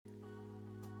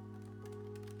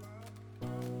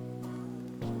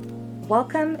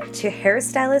Welcome to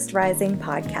Hairstylist Rising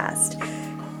podcast.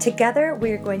 Together,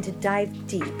 we are going to dive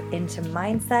deep into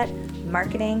mindset,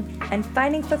 marketing, and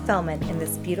finding fulfillment in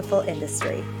this beautiful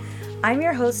industry. I'm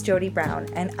your host, Jody Brown,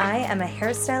 and I am a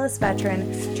hairstylist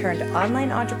veteran turned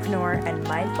online entrepreneur and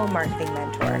mindful marketing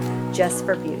mentor just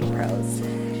for beauty pros.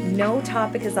 No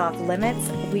topic is off limits.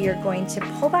 We are going to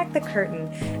pull back the curtain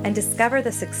and discover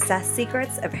the success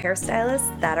secrets of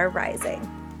hairstylists that are rising.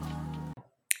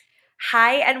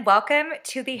 Hi, and welcome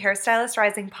to the Hairstylist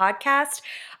Rising podcast.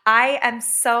 I am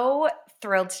so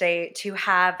thrilled today to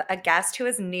have a guest who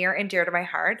is near and dear to my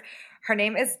heart. Her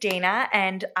name is Dana,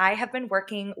 and I have been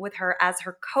working with her as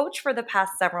her coach for the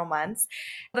past several months.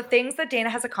 The things that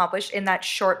Dana has accomplished in that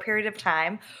short period of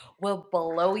time will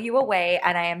blow you away,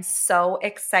 and I am so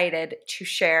excited to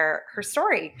share her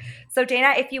story. So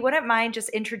Dana, if you wouldn't mind just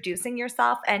introducing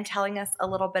yourself and telling us a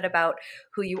little bit about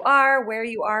who you are, where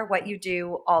you are, what you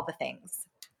do, all the things.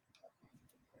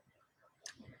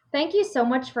 Thank you so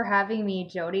much for having me,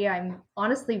 Jody. I'm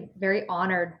honestly very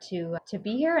honored to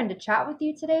be here and to chat with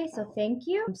you today. So thank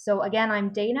you. So again, I'm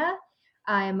Dana.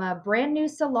 I'm a brand new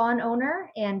salon owner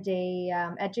and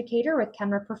a educator with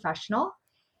Kenra Professional.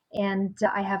 And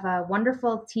I have a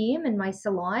wonderful team in my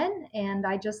salon, and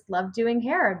I just love doing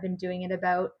hair. I've been doing it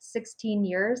about 16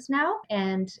 years now.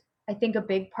 And I think a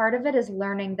big part of it is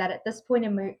learning that at this point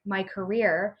in my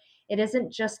career, it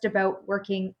isn't just about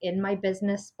working in my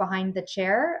business behind the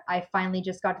chair. I finally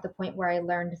just got to the point where I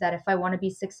learned that if I want to be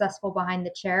successful behind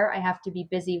the chair, I have to be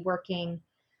busy working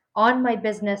on my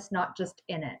business, not just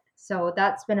in it. So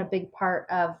that's been a big part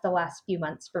of the last few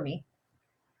months for me.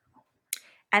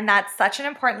 And that's such an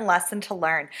important lesson to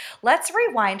learn. Let's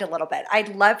rewind a little bit.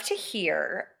 I'd love to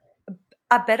hear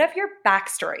a bit of your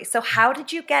backstory. So how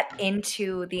did you get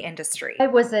into the industry? I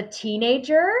was a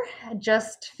teenager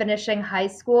just finishing high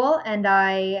school, and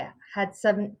I had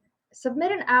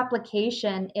submit an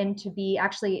application in to be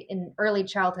actually an early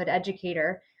childhood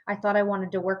educator. I thought I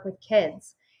wanted to work with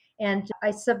kids, and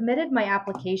I submitted my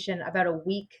application about a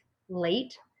week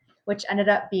late, which ended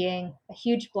up being a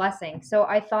huge blessing. So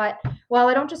I thought, well,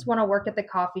 I don't just want to work at the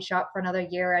coffee shop for another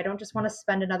year. I don't just want to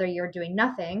spend another year doing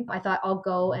nothing. I thought I'll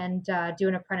go and do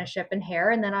an apprenticeship in hair,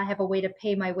 and then I have a way to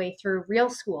pay my way through real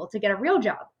school to get a real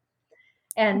job.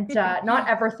 And not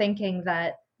ever thinking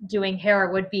that doing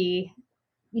hair would be,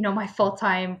 my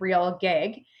full-time real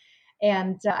gig.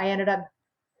 And I ended up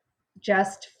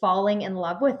just falling in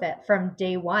love with it from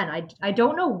day one. I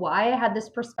don't know why I had this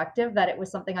perspective that it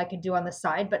was something I could do on the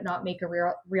side, but not make a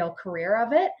real career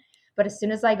of it. But as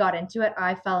soon as I got into it,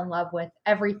 I fell in love with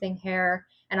everything hair,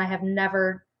 and I have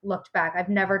never looked back. I've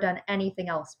never done anything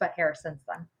else but hair since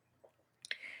then.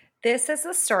 This is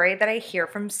a story that I hear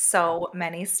from so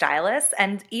many stylists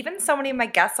and even so many of my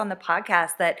guests on the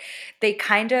podcast that they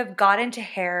kind of got into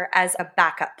hair as a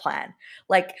backup plan,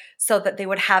 like so that they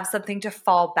would have something to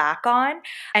fall back on.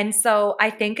 And so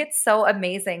I think it's so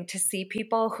amazing to see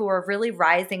people who are really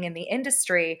rising in the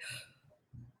industry.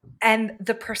 And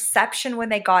the perception when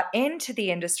they got into the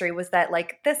industry was that,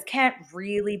 like, this can't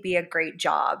really be a great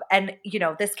job. And,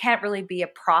 this can't really be a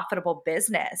profitable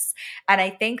business. And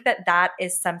I think that that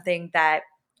is something that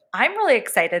I'm really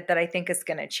excited that I think is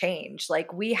going to change.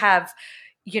 Like, we have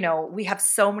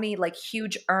so many like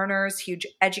huge earners, huge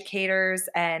educators,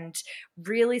 and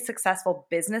really successful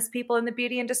business people in the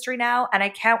beauty industry now. And I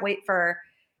can't wait for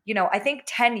I think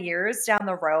 10 years down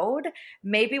the road,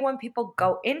 maybe when people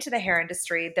go into the hair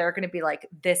industry, they're going to be like,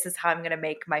 this is how I'm going to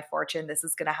make my fortune. This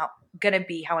is going to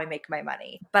be how I make my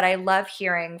money. But I love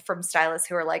hearing from stylists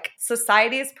who are like,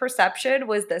 society's perception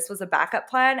was this was a backup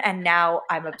plan, and now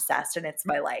I'm obsessed and it's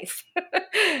my life.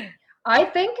 I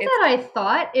think that I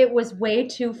thought it was way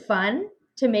too fun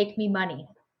to make me money.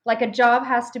 Like a job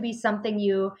has to be something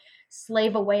you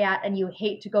slave away at and you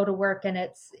hate to go to work, and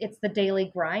it's the daily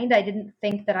grind. I didn't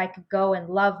think that I could go and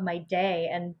love my day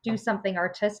and do something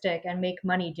artistic and make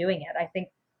money doing it. I think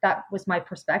that was my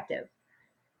perspective.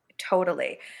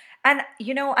 Totally. And,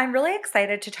 I'm really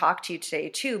excited to talk to you today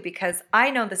too, because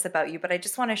I know this about you, but I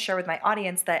just want to share with my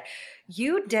audience that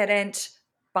you didn't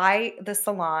buy the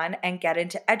salon and get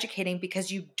into educating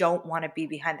because you don't want to be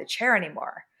behind the chair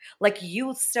anymore. Like,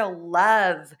 you still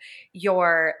love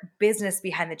your business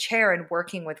behind the chair and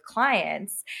working with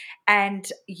clients. And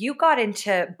you got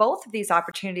into both of these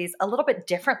opportunities a little bit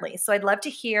differently. So I'd love to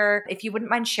hear if you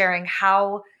wouldn't mind sharing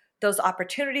how those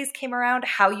opportunities came around,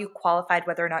 how you qualified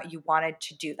whether or not you wanted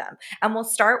to do them. And we'll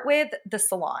start with the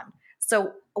salon.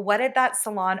 So what did that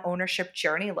salon ownership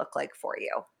journey look like for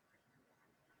you?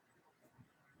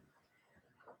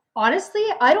 Honestly,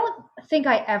 I don't think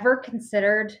I ever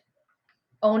considered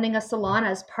owning a salon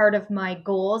as part of my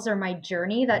goals or my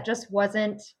journey. That just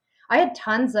wasn't, I had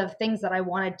tons of things that I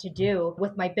wanted to do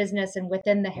with my business and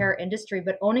within the hair industry,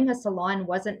 but owning a salon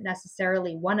wasn't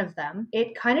necessarily one of them.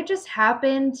 It kind of just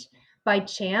happened by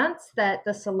chance that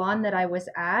the salon that I was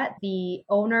at, the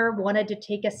owner wanted to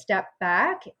take a step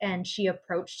back, and she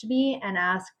approached me and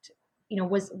asked,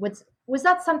 was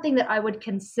that something that I would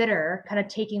consider kind of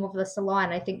taking over the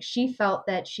salon? I think she felt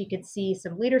that she could see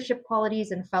some leadership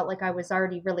qualities and felt like I was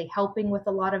already really helping with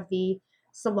a lot of the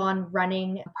salon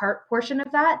running portion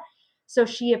of that. So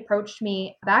she approached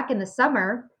me back in the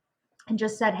summer and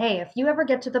just said, "Hey, if you ever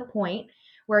get to the point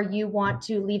where you want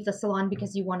to leave the salon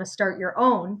because you want to start your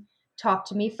own, talk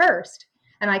to me first."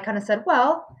 And I kind of said,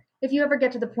 "Well, if you ever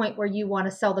get to the point where you want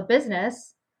to sell the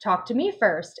business, talk to me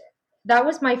first." That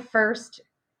was my first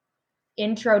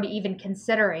intro to even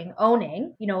considering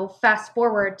owning. Fast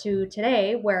forward to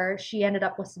today, where she ended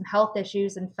up with some health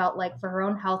issues and felt like for her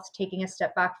own health, taking a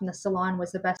step back from the salon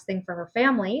was the best thing for her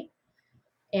family.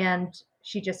 And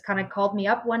she just kind of called me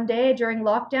up one day during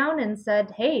lockdown and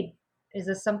said, "Hey, is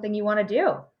this something you want to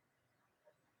do?"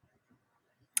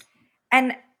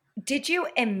 And did you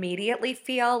immediately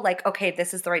feel like, okay,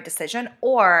 this is the right decision?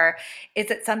 Or is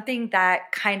it something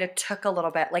that kind of took a little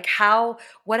bit? Like,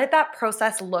 what did that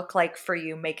process look like for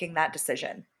you making that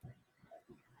decision?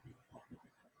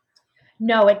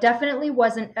 No, it definitely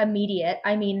wasn't immediate.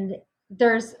 I mean,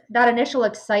 there's that initial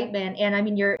excitement, and I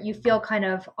mean, you feel kind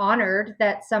of honored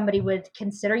that somebody would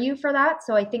consider you for that.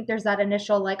 So I think there's that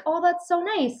initial like, "Oh, that's so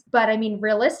nice." But I mean,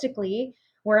 realistically,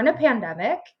 we're in a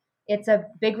pandemic. It's a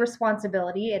big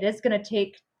responsibility. It is going to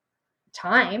take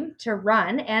time to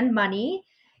run and money,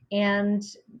 and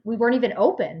we weren't even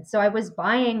open. So I was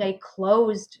buying a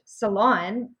closed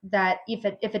salon that if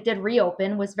it did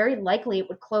reopen, was very likely it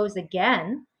would close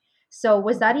again. So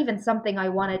was that even something I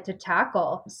wanted to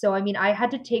tackle? So I mean, I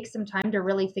had to take some time to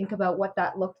really think about what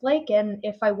that looked like and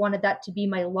if I wanted that to be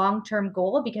my long-term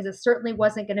goal, because it certainly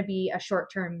wasn't going to be a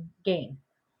short-term gain.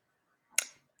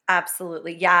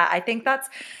 Absolutely. Yeah, I think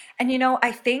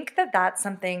I think that that's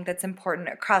something that's important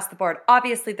across the board.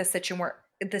 Obviously, the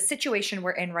situation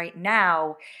we're in right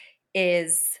now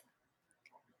is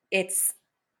it's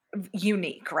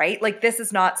unique, right? Like this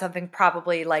is not something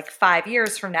probably like 5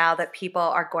 years from now that people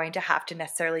are going to have to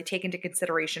necessarily take into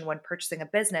consideration when purchasing a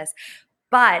business.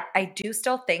 But I do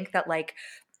still think that like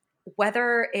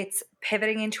whether it's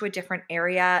pivoting into a different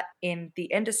area in the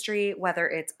industry, whether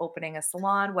it's opening a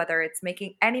salon, whether it's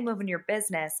making any move in your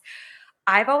business,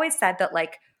 I've always said that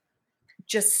like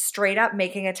just straight up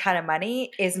making a ton of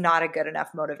money is not a good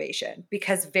enough motivation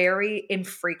because very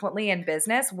infrequently in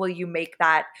business will you make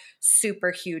that super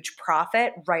huge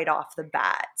profit right off the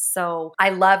bat. So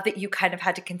I love that you kind of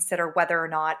had to consider whether or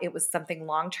not it was something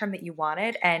long term that you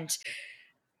wanted. And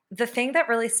the thing that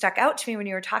really stuck out to me when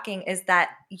you were talking is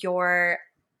that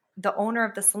the owner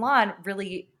of the salon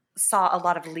really saw a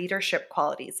lot of leadership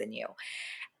qualities in you.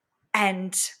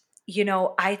 And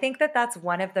I think that that's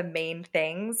one of the main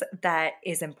things that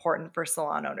is important for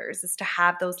salon owners is to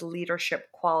have those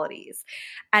leadership qualities.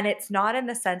 And it's not in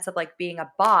the sense of like being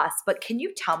a boss, but can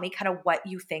you tell me kind of what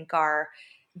you think are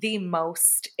the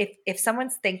most if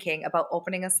someone's thinking about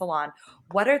opening a salon,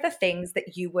 what are the things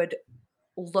that you would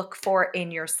look for in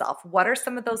yourself? What are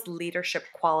some of those leadership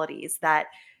qualities that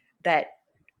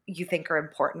you think are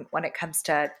important when it comes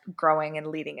to growing and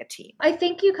leading a team? I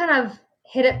think you kind of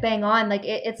hit it bang on. Like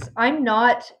I'm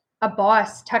not a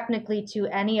boss technically to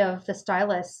any of the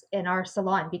stylists in our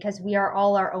salon because we are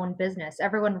all our own business.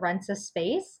 Everyone rents a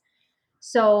space.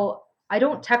 So I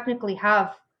don't technically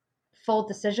have full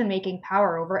decision making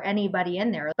power over anybody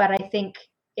in there. But I think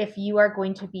if you are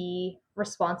going to be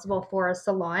responsible for a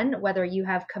salon, whether you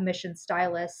have commissioned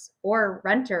stylists or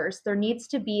renters, there needs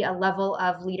to be a level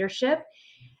of leadership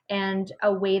and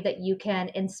a way that you can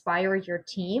inspire your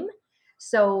team.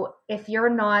 So if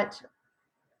you're not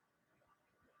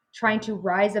trying to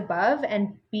rise above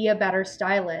and be a better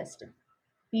stylist,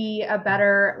 be a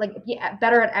better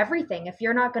better at everything, if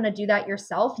you're not going to do that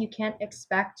yourself, you can't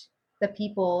expect the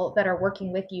people that are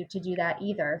working with you to do that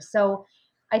either. So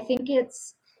I think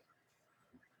it's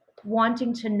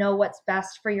wanting to know what's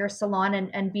best for your salon,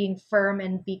 and being firm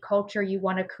in the culture you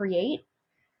want to create,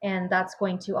 and that's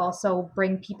going to also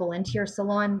bring people into your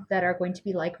salon that are going to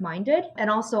be like-minded, and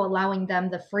also allowing them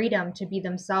the freedom to be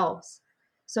themselves.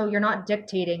 So you're not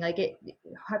dictating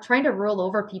trying to rule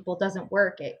over people doesn't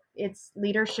work. It's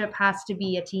leadership has to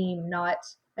be a team, not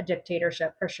a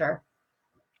dictatorship, for sure.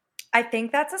 I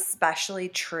think that's especially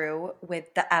true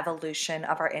with the evolution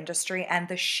of our industry and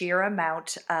the sheer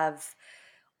amount of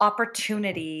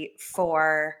opportunity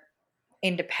for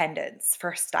independence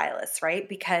for stylists, right?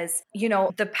 Because,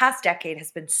 the past decade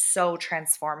has been so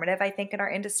transformative, I think, in our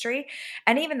industry.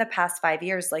 And even the past 5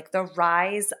 years, like the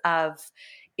rise of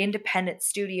independent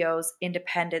studios,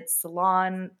 independent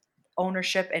salon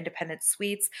ownership, independent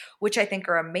suites, which I think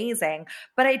are amazing.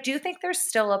 But I do think there's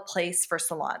still a place for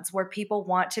salons where people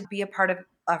want to be a part of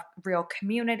a real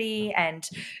community and,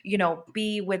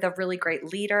 be with a really great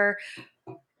leader.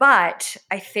 But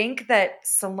I think that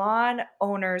salon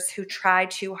owners who try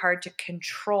too hard to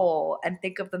control and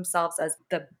think of themselves as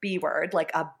the B word,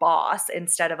 like a boss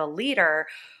instead of a leader,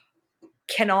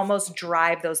 can almost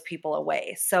drive those people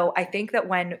away. So I think that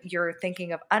when you're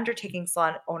thinking of undertaking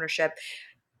salon ownership,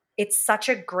 it's such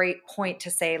a great point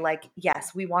to say, like,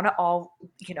 yes, we want to all,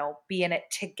 be in it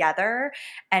together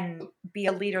and be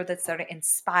a leader that's there to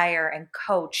inspire and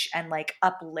coach and like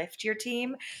uplift your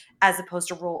team as opposed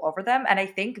to rule over them. And I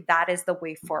think that is the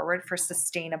way forward for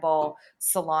sustainable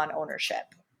salon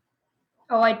ownership.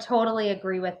 Oh, I totally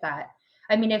agree with that.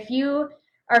 I mean, if you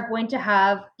are going to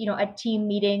have, a team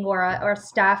meeting or a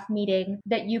staff meeting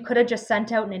that you could have just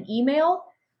sent out in an email,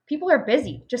 people are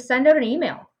busy. Just send out an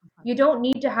email. You don't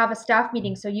need to have a staff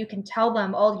meeting so you can tell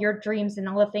them all your dreams and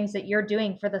all the things that you're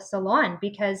doing for the salon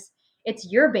because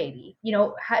it's your baby.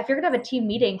 If you're going to have a team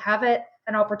meeting, have it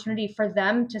an opportunity for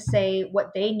them to say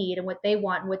what they need and what they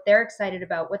want and what they're excited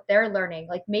about, what they're learning.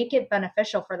 Like make it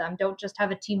beneficial for them. Don't just have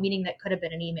a team meeting that could have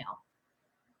been an email.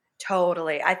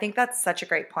 Totally. I think that's such a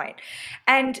great point.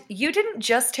 And you didn't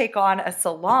just take on a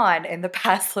salon in the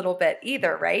past little bit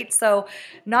either, right? So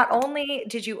not only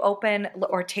did you open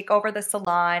or take over the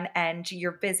salon and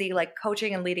you're busy like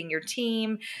coaching and leading your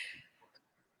team,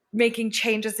 making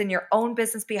changes in your own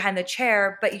business behind the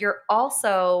chair, but you're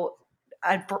also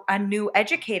a new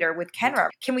educator with Kenra.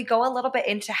 Can we go a little bit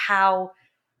into how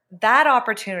that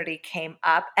opportunity came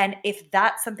up and if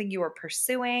that's something you were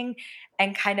pursuing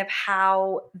and kind of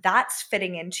how that's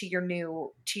fitting into your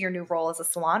new role as a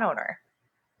salon owner?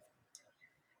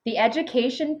 The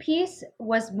education piece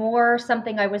was more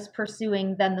something I was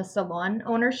pursuing than the salon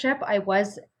ownership. I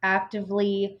was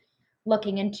actively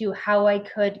looking into how I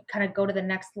could kind of go to the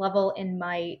next level in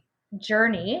my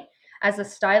journey as a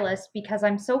stylist because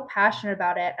I'm so passionate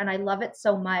about it and I love it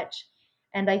so much.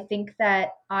 And I think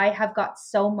that I have got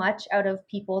so much out of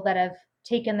people that have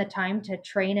taken the time to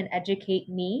train and educate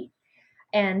me.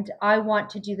 And I want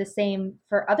to do the same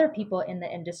for other people in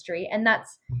the industry. And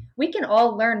we can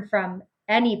all learn from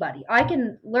anybody. I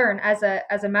can learn as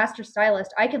a master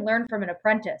stylist, I can learn from an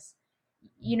apprentice.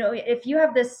 If you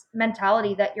have this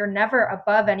mentality that you're never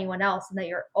above anyone else and that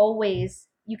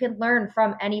you can learn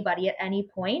from anybody at any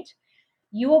point,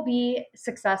 you will be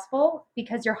successful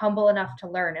because you're humble enough to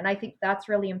learn. And I think that's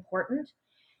really important.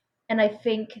 And I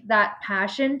think that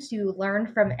passion to learn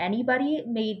from anybody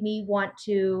made me want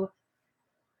to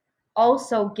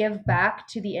also give back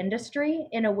to the industry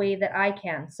in a way that I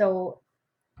can. So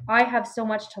I have so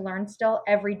much to learn still.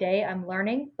 Every day I'm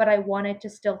learning, but I wanted to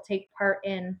still take part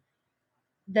in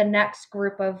the next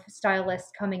group of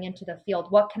stylists coming into the field.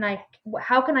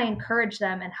 How can I encourage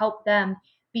them and help them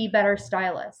be better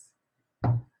stylists?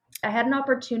 I had an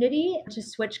opportunity to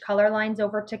switch color lines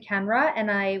over to Kenra,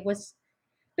 and I was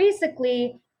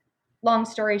basically, long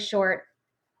story short,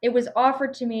 it was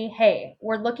offered to me, hey,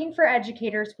 we're looking for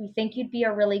educators. We think you'd be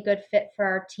a really good fit for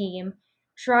our team.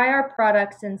 Try our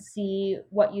products and see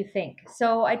what you think.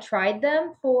 So I tried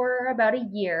them for about a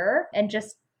year and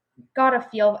just got a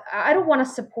feel. I don't want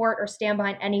to support or stand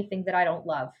behind anything that I don't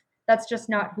love. That's just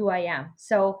not who I am.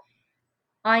 So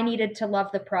I needed to love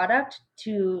the product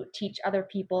to teach other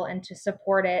people and to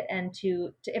support it. And to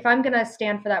if I'm going to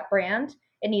stand for that brand,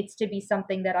 it needs to be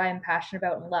something that I am passionate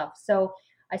about and love. So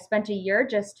I spent a year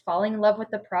just falling in love with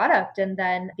the product. And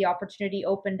then the opportunity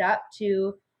opened up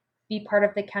to be part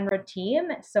of the Kenra team.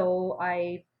 So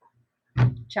I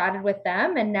chatted with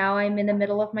them and now I'm in the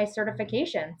middle of my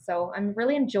certification. So I'm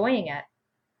really enjoying it.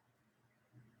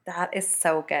 That is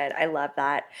so good. I love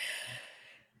that.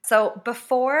 So,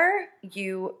 before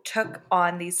you took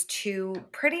on these two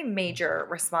pretty major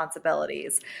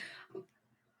responsibilities,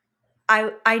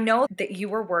 I know that you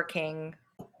were working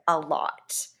a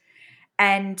lot.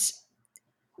 And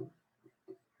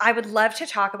I would love to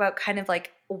talk about kind of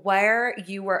like where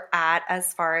you were at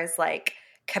as far as like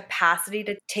capacity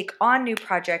to take on new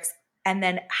projects and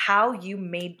then how you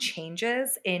made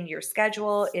changes in your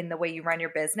schedule, in the way you run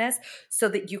your business so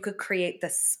that you could create the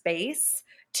space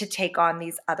to take on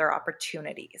these other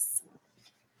opportunities.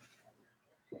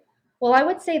 Well, I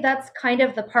would say that's kind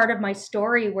of the part of my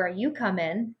story where you come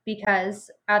in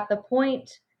because at the point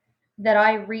that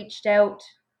I reached out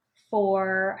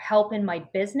for help in my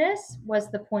business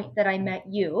was the point that I met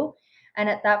you. And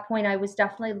at that point, I was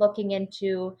definitely looking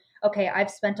into, okay,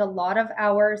 I've spent a lot of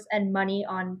hours and money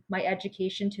on my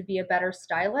education to be a better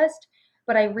stylist.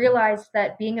 But I realized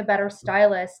that being a better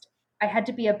stylist, I had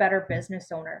to be a better business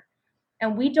owner.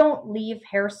 And we don't leave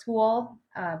hair school,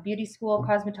 beauty school,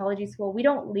 cosmetology school. We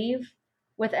don't leave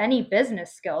with any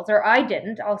business skills, or I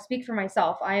didn't. I'll speak for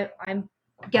myself. I'm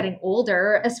getting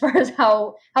older as far as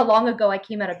how long ago I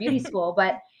came out of beauty school,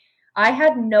 but I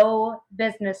had no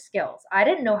business skills. I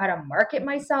didn't know how to market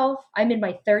myself. I'm in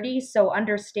my 30s, so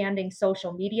understanding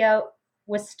social media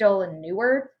was still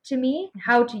newer to me.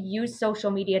 How to use social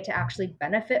media to actually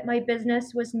benefit my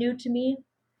business was new to me.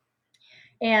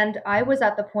 And I was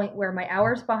at the point where my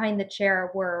hours behind the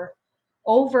chair were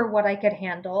over what I could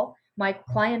handle. My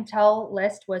clientele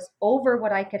list was over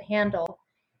what I could handle.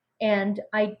 And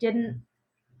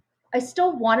I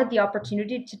still wanted the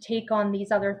opportunity to take on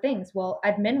these other things. Well,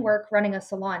 admin work, running a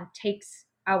salon takes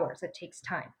hours, it takes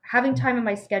time. Having time in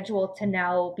my schedule to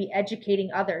now be educating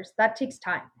others, that takes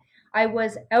time. I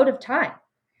was out of time,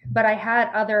 but I had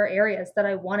other areas that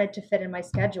I wanted to fit in my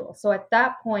schedule. So at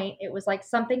that point, it was like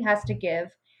something has to give,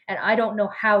 and I don't know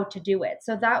how to do it.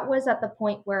 So that was at the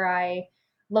point where I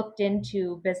looked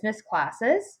into business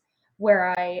classes,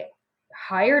 where I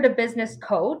hired a business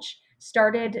coach,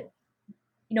 started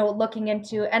looking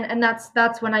into, and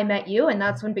that's when I met you, and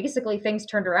that's when basically things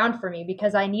turned around for me,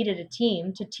 because I needed a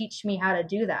team to teach me how to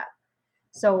do that.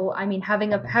 So I mean,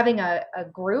 having a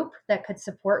group that could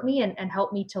support me and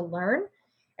help me to learn,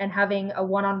 and having a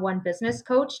one-on-one business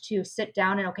coach to sit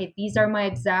down and, okay, these are my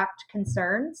exact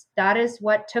concerns, that is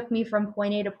what took me from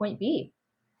point A to point B.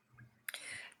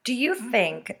 Do you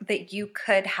think that you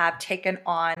could have taken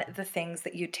on the things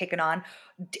that you'd taken on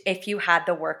if you had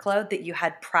the workload that you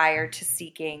had prior to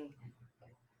seeking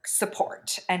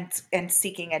support and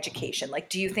seeking education? Like,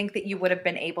 do you think that you would have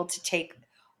been able to take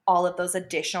all of those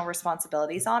additional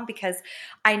responsibilities on? Because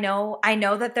I know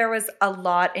that there was a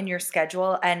lot in your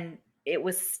schedule, and it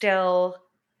was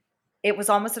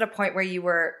almost at a point where you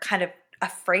were kind of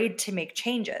afraid to make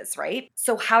changes, right?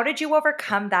 So how did you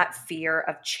overcome that fear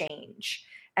of change?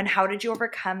 And how did you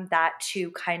overcome that to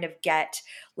kind of get,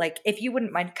 like, if you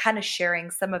wouldn't mind kind of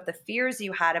sharing some of the fears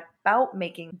you had about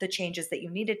making the changes that you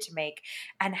needed to make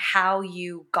and how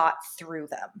you got through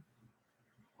them?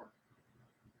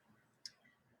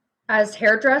 As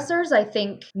hairdressers, I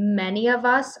think many of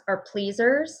us are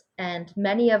pleasers, and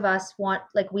many of us want,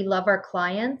 like, we love our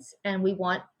clients and we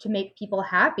want to make people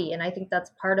happy. And I think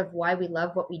that's part of why we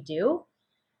love what we do.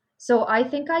 So I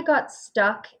think I got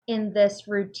stuck in this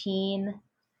routine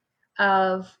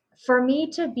of, for me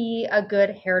to be a good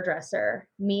hairdresser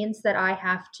means that I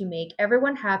have to make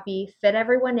everyone happy, fit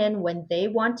everyone in when they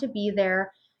want to be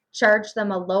there, charge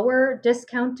them a lower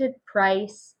discounted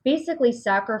price, basically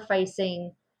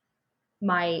sacrificing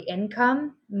my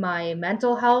income, my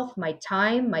mental health, my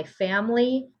time, my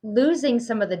family, losing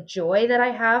some of the joy that I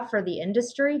have for the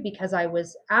industry because I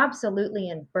was absolutely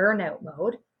in burnout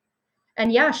mode.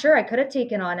 And yeah, sure, I could have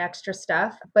taken on extra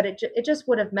stuff, but it just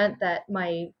would have meant that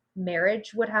my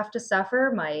marriage would have to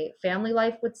suffer, my family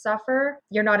life would suffer.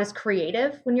 You're not as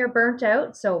creative when you're burnt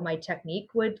out, so my technique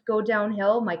would go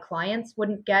downhill, my clients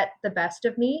wouldn't get the best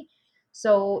of me.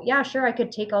 So yeah, sure, I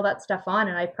could take all that stuff on,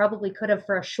 and I probably could have,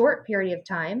 for a short period of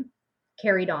time,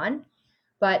 carried on.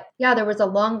 But yeah, there was a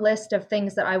long list of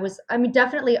things that I mean,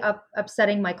 definitely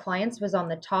upsetting my clients was on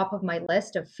the top of my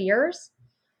list of fears.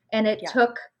 And it Yeah.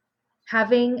 took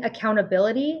having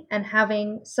accountability and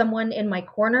having someone in my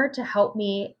corner to help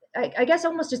me, I guess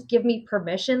almost just give me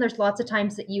permission. There's lots of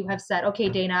times that you have said, okay,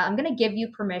 Dana, I'm going to give you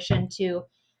permission to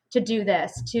do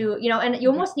this, to, and you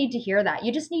Mhm. almost need to hear that.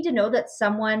 You just need to know that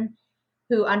someone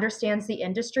who understands the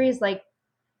industry is like,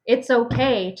 it's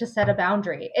okay to set a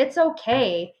boundary. It's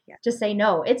okay Yeah. to say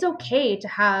no. It's okay to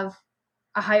have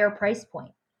a higher price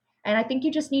point. And I think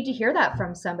you just need to hear that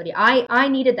from somebody. I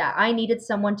needed that. I needed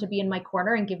someone to be in my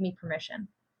corner and give me permission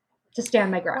to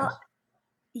stand my ground. Well,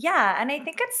 yeah, and I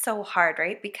think it's so hard,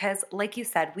 right? Because like you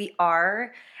said, we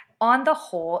are on the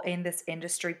whole in this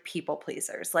industry people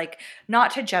pleasers. Like,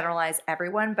 not to generalize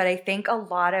everyone, but I think a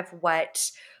lot of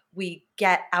what we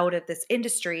get out of this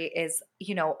industry is,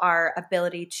 our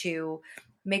ability to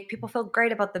make people feel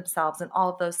great about themselves and all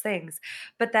of those things.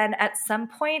 But then at some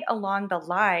point along the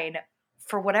line,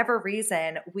 for whatever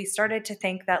reason, we started to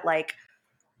think that, like,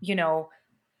 you know,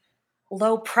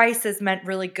 low prices meant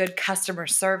really good customer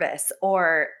service,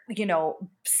 or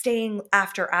staying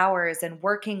after hours and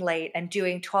working late and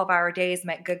doing 12-hour days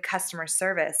meant good customer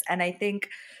service. And I think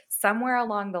somewhere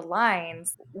along the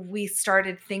lines we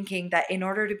started thinking that in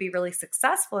order to be really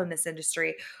successful in this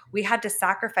industry, we had to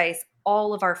sacrifice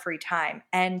all of our free time.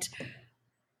 And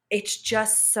it's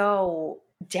just so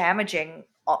damaging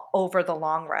over the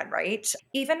long run, right?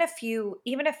 Even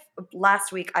if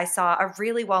last week I saw a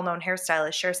really well-known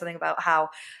hairstylist share something about how,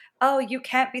 oh, you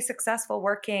can't be successful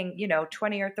working,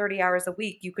 20 or 30 hours a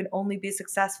week. You can only be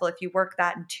successful if you work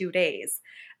that in 2 days.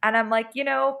 And I'm like,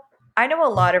 I know a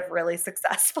lot of really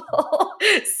successful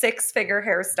six-figure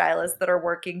hairstylists that are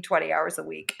working 20 hours a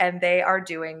week and they are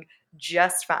doing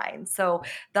just fine. So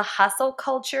the hustle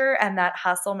culture and that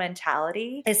hustle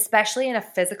mentality, especially in a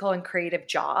physical and creative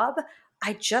job,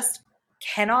 I just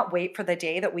cannot wait for the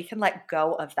day that we can let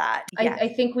go of that. Yeah. I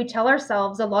think we tell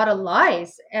ourselves a lot of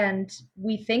lies, and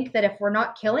we think that if we're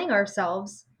not killing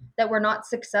ourselves, that we're not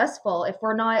successful. If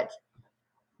we're not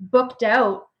booked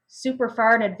out super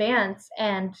far in advance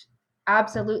and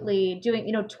absolutely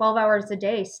doing 12 hours a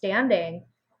day standing.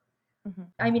 Mhm.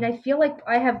 I mean, I feel like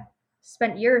I have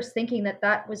spent years thinking that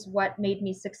that was what made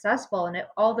me successful, and it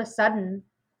all of a sudden,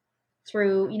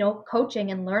 through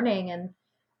coaching and learning and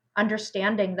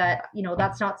understanding that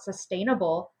that's not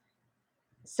sustainable.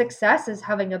 Success is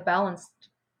having a balanced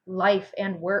life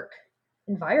and work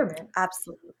environment.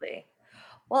 Absolutely.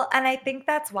 Well, and I think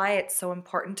that's why it's so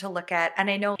important to look at, and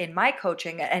I know in my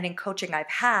coaching and in coaching I've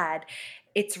had,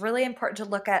 it's really important to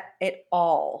look at it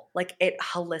all, like it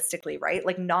holistically, right?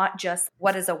 Like not just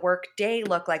what does a work day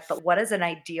look like, but what does an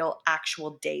ideal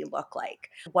actual day look like?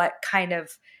 What kind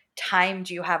of time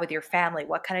do you have with your family?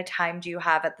 What kind of time do you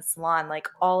have at the salon? Like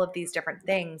all of these different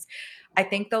things. I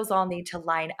think those all need to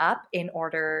line up in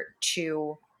order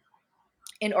to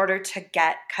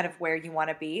get kind of where you want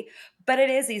to be. But it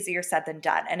is easier said than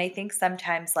done. And I think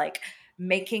sometimes like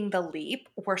making the leap,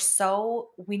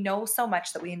 we know so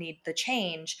much that we need the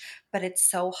change, but it's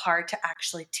so hard to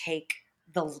actually take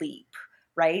the leap.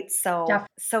 Right. So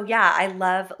yeah, I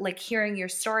love like hearing your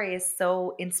story is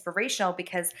so inspirational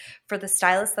because for the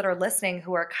stylists that are listening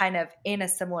who are kind of in a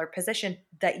similar position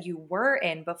that you were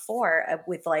in before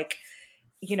with like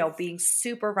being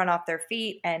super run off their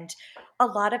feet and a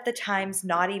lot of the times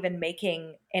not even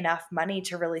making enough money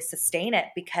to really sustain it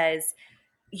because,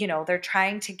 they're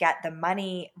trying to get the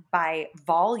money by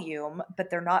volume, but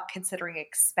they're not considering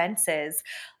expenses.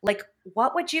 Like,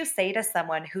 what would you say to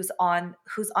someone who's on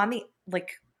the,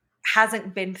 like,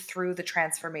 hasn't been through the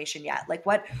transformation yet? Like,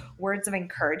 what words of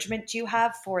encouragement do you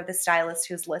have for the stylist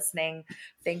who's listening,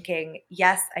 thinking,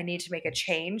 yes, I need to make a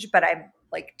change, but I'm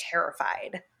like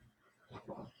terrified?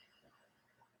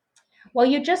 Well,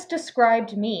 you just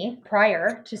described me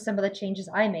prior to some of the changes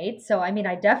I made. So, I mean,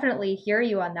 I definitely hear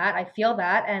you on that. I feel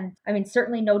that. And I mean,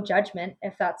 certainly no judgment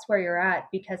if that's where you're at,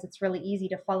 because it's really easy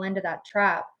to fall into that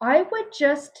trap. I would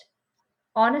just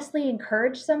honestly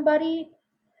encourage somebody.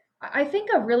 I think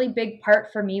a really big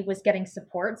part for me was getting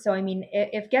support. So, I mean,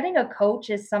 if getting a coach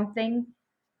is something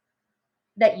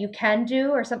that you can do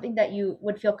or something that you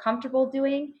would feel comfortable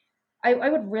doing, I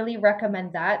would really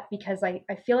recommend that, because I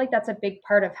feel like that's a big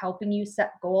part of helping you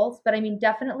set goals. But I mean,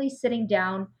 definitely sitting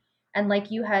down and, like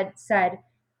you had said,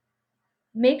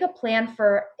 make a plan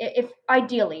for, if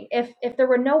ideally, if there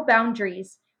were no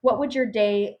boundaries, what would your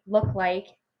day look like?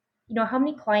 How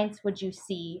many clients would you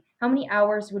see? How many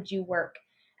hours would you work?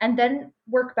 And then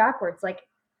work backwards. Like,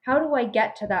 how do I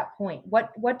get to that point?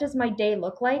 What does my day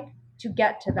look like to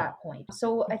get to that point?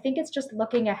 So I think it's just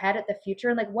looking ahead at the future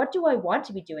and, like, what do I want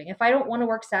to be doing? If I don't want to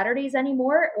work Saturdays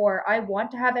anymore, or I want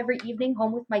to have every evening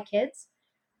home with my kids,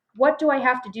 what do I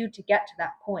have to do to get to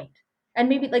that point? And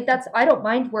maybe, like, that's, I don't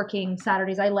mind working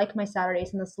Saturdays. I like my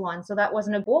Saturdays in the salon. So that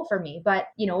wasn't a goal for me. But,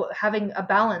 having a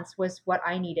balance was what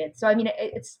I needed. So, I mean,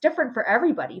 it's different for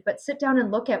everybody, but sit down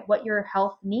and look at what your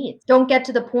health needs. Don't get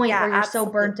to the point Yeah, where you're so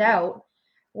burnt absolutely. out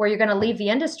where you're going to leave the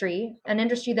industry, an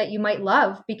industry that you might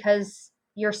love, because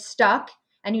you're stuck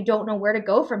and you don't know where to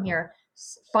go from here.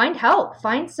 Find help,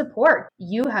 find support.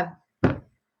 You have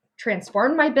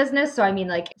transformed my business. So, I mean,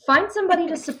 like, find somebody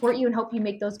to support you and help you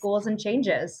make those goals and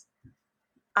changes.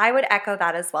 I would echo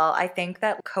that as well. I think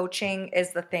that coaching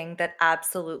is the thing that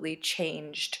absolutely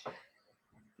changed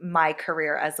my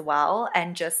career as well.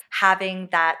 And just having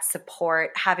that support,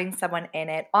 having someone in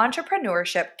it.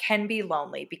 Entrepreneurship can be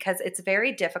lonely because it's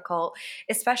very difficult,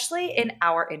 especially in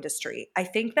our industry. I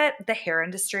think that the hair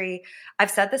industry,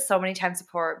 I've said this so many times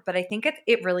before, but I think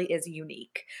it really is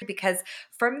unique because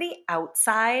from the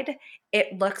outside,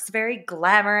 it looks very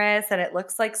glamorous and it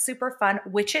looks like super fun,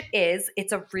 which it is.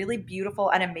 It's a really beautiful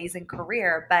and amazing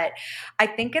career, but I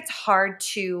think it's hard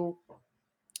to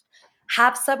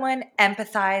have someone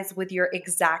empathize with your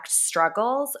exact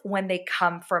struggles when they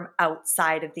come from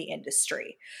outside of the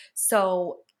industry.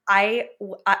 So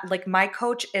like my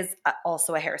coach is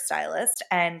also a hairstylist,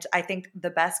 and I think the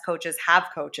best coaches have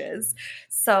coaches.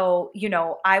 So,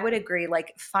 I would agree,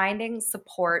 like finding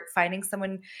support, finding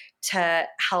someone to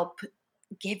help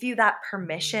give you that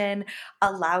permission,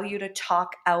 allow you to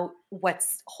talk out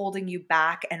what's holding you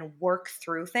back and work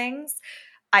through things.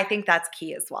 I think that's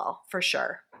key as well, for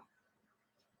sure.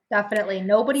 Definitely.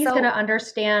 Nobody's going to So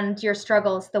understand your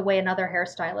struggles the way another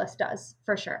hairstylist does,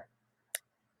 for sure.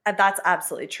 that's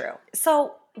absolutely true.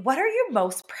 So, what are you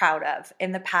most proud of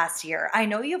in the past year? I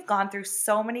know you've gone through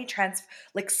so many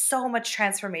so much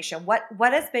transformation. What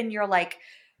has been your like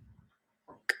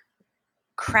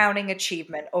crowning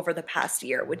achievement over the past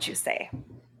year, would you say?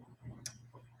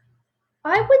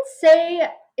 I would say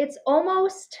it's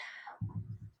almost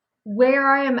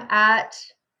where I am at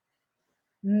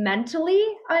mentally,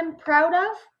 I'm proud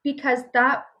of, because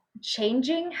that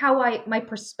changing how my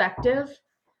perspective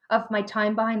of my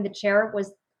time behind the chair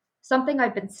was something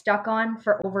I've been stuck on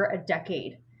for over a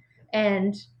decade.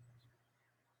 And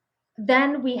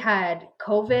then we had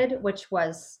COVID, which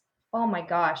was, oh my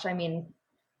gosh, I mean,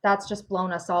 that's just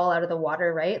blown us all out of the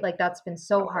water, right? Like, that's been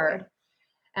so Totally. hard.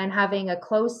 And having a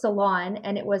closed salon,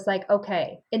 and it was like,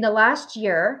 okay, in the last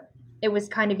year, it was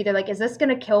kind of either like, is this going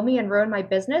to kill me and ruin my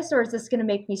business, or is this going to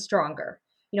make me stronger?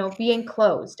 Being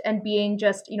closed and being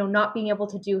just, not being able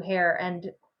to do hair,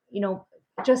 and, you know,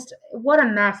 just what a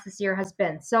mess this year has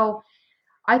been. So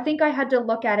I think I had to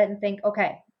look at it and think,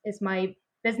 okay, is my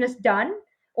business done,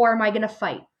 or am I going to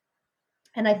fight?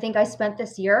 And I think I spent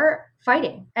this year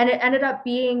fighting, and it ended up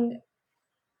being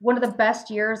one of the best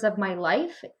years of my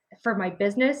life for my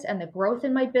business and the growth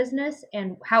in my business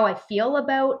and how I feel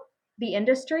about the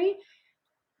industry,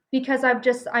 because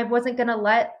I wasn't going to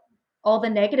let all the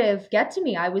negative get to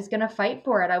me. I was going to fight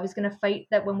for it. I was going to fight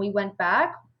that when we went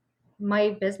back,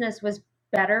 my business was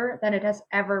better than it has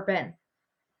ever been.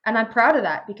 And I'm proud of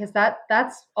that, because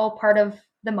that's all part of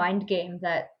the mind game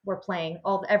that we're playing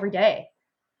every day.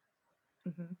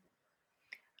 Mhm.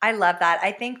 I love that.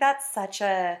 I think that's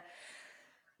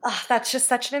just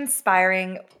such an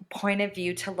inspiring point of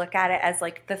view to look at it as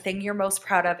like the thing you're most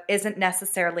proud of isn't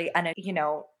necessarily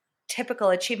typical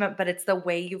achievement, but it's the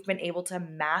way you've been able to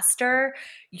master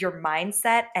your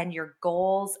mindset and your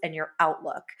goals and your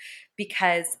outlook.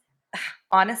 Because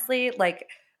honestly, like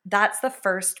that's the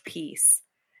first piece.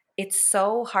 It's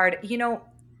so hard.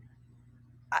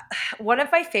 One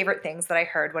of my favorite things that I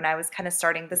heard when I was kind of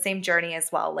starting the same journey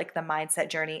as well, like the mindset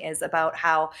journey, is about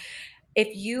how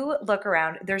if you look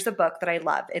around, there's a book that I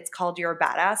love. It's called You're a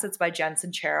Badass. It's by Jen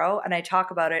Sincero, and I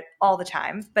talk about it all the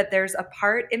time. But there's a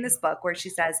part in this book where she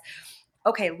says,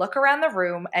 okay, look around the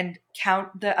room and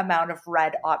count the amount of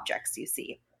red objects you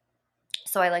see.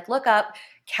 So I like look up,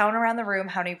 count around the room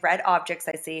how many red objects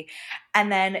I see,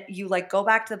 and then you like go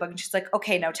back to the book and she's like,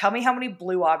 okay, now tell me how many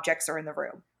blue objects are in the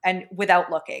room, and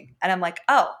without looking. And I'm like,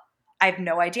 oh, I have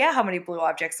no idea how many blue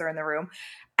objects are in the room.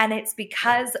 And it's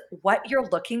because what you're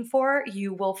looking for,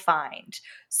 you will find.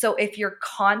 So if you're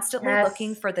constantly looking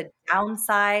Yes. for the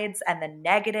downsides and the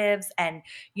negatives and,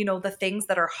 the things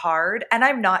that are hard, and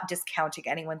I'm not discounting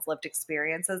anyone's lived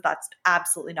experiences, that's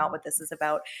absolutely not what this is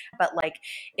about. But like,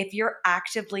 if you're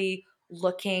actively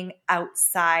looking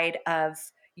outside of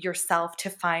yourself to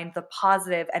find the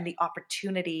positive and the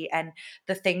opportunity and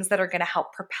the things that are going to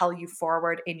help propel you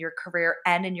forward in your career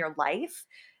and in your life,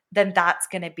 then that's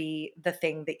going to be the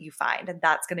thing that you find. And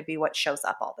that's going to be what shows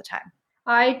up all the time.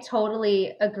 I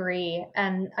totally agree.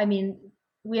 And I mean,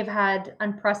 we have had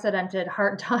unprecedented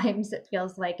hard times, it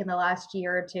feels like, in the last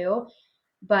year or two.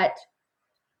 But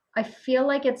I feel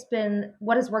like it's been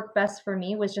what has worked best for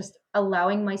me was just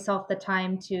allowing myself the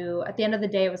time to, at the end of the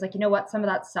day, it was like, you know what, some of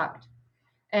that sucked.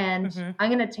 And Mm-hmm.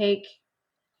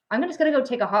 I'm just going to go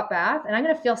take a hot bath, and I'm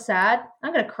going to feel sad.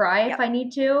 I'm going to cry if Yep. I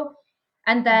need to.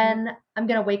 And Mm-hmm. then I'm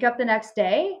going to wake up the next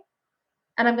day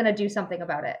and I'm going to do something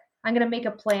about it. I'm going to make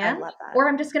a I plan, love that. or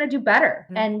I'm just going to do better.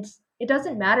 Mm-hmm. And it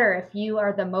doesn't matter if you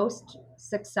are the most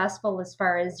successful as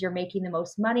far as you're making the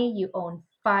most money, you own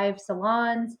 5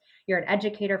 salons, you're an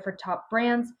educator for top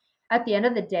brands. At the end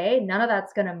of the day, none of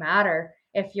that's going to matter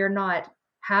if you're not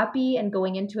happy and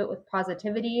going into it with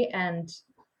positivity. And,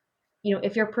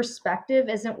 if your perspective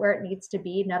isn't where it needs to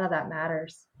be, none of that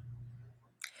matters.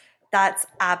 That's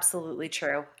absolutely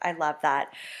true. I love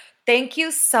that. Thank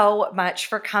you so much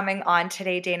for coming on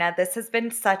today, Dana. This has been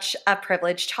such a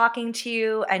privilege talking to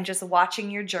you, and just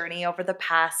watching your journey over the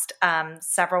past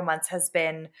several months has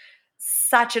been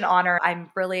such an honor. I'm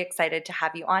really excited to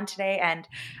have you on today, and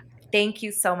thank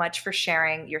you so much for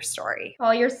sharing your story.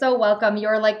 Oh, you're so welcome.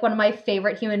 You're like one of my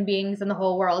favorite human beings in the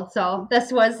whole world. So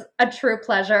this was a true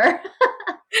pleasure.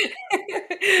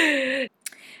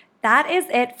 That is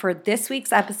it for this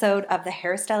week's episode of the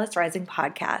Hairstylist Rising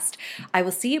podcast. I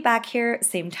will see you back here,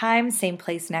 same time, same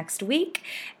place next week.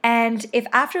 And if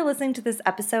after listening to this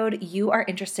episode, you are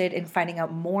interested in finding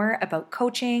out more about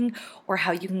coaching or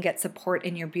how you can get support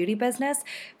in your beauty business,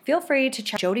 feel free to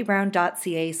check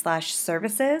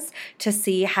jodybrown.ca/services to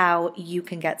see how you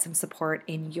can get some support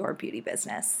in your beauty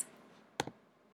business.